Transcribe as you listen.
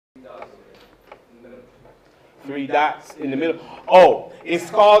3 dots in the middle. Oh, it's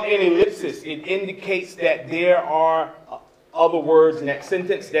called an ellipsis. It indicates that there are other words in that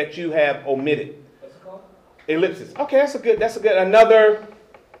sentence that you have omitted. What's it called? Ellipsis. Okay, that's a good. Another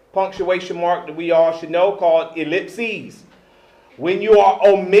punctuation mark that we all should know called ellipses. When you are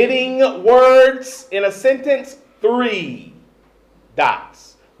omitting words in a sentence, 3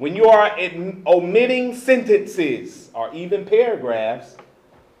 dots. When you are omitting sentences or even paragraphs,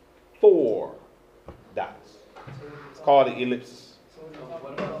 4 dots. It's called an ellipsis. So when you're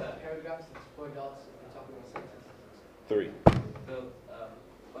talking about paragraphs, it's 4 dots. If you're talking about sentences, 3. So,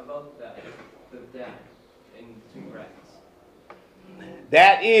 what about that? The that in 2 brackets.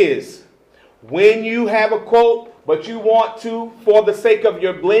 That is when you have a quote, but you want to, for the sake of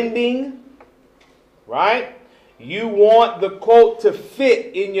your blending, right? You want the quote to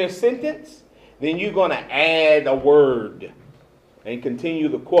fit in your sentence, then you're going to add a word and continue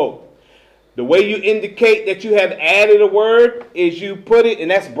the quote. The way you indicate that you have added a word is you put it, and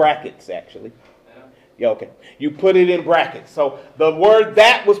that's brackets actually. Yeah, okay. You put it in brackets. So the word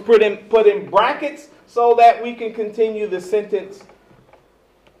that was put in brackets so that we can continue the sentence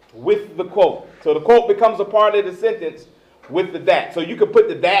with the quote. So the quote becomes a part of the sentence with the that. So you can put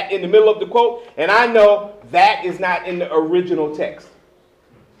the that in the middle of the quote, and I know that is not in the original text.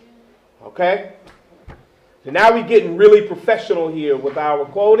 Okay? So now we're getting really professional here with our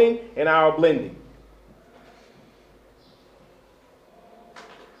quoting and our blending.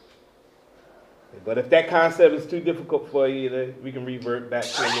 But if that concept is too difficult for you, we can revert back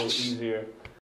to a little easier